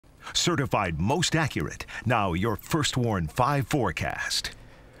certified most accurate. Now your First Warn 5 forecast.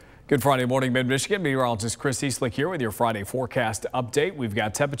 Good Friday morning, Mid-Michigan. Meteorologist Chris Eastlick here with your Friday forecast update. We've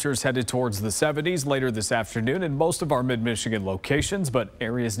got temperatures headed towards the 70s later this afternoon in most of our Mid-Michigan locations, but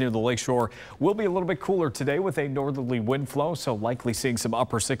areas near the lakeshore will be a little bit cooler today with a northerly wind flow, so likely seeing some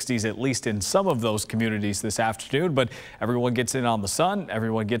upper 60s at least in some of those communities this afternoon. But everyone gets in on the sun,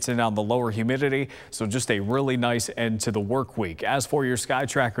 everyone gets in on the lower humidity, so just a really nice end to the work week. As for your sky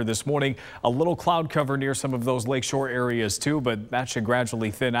tracker this morning, a little cloud cover near some of those lakeshore areas too, but that should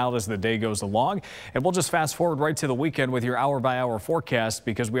gradually thin out as the day goes along. And we'll just fast forward right to the weekend with your hour-by-hour forecast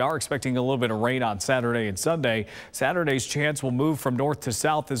because we are expecting a little bit of rain on Saturday and Sunday. Saturday's chance will move from north to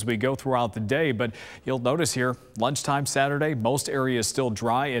south as we go throughout the day, but you'll notice here lunchtime Saturday, most areas still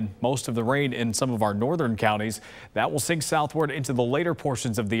dry and most of the rain in some of our northern counties. That will sink southward into the later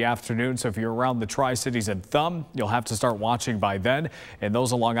portions of the afternoon. So if you're around the Tri-Cities and Thumb, you'll have to start watching by then. And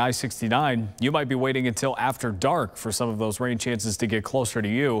those along I-69, you might be waiting until after dark for some of those rain chances to get closer to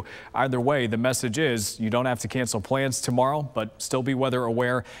you. Either way, the message is you don't have to cancel plans tomorrow, but still be weather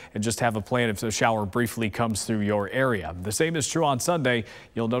aware and just have a plan if the shower briefly comes through your area. The same is true on Sunday.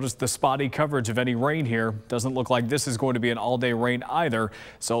 You'll notice the spotty coverage of any rain here. Doesn't look like this is going to be an all-day rain either,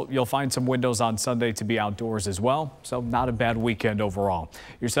 so you'll find some windows on Sunday to be outdoors as well. So not a bad weekend overall.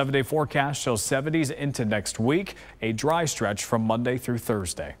 Your 7-day forecast shows 70s into next week, a dry stretch from Monday through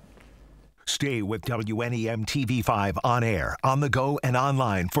Thursday. Stay with WNEM TV5 on air, on the go, and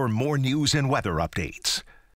online for more news and weather updates.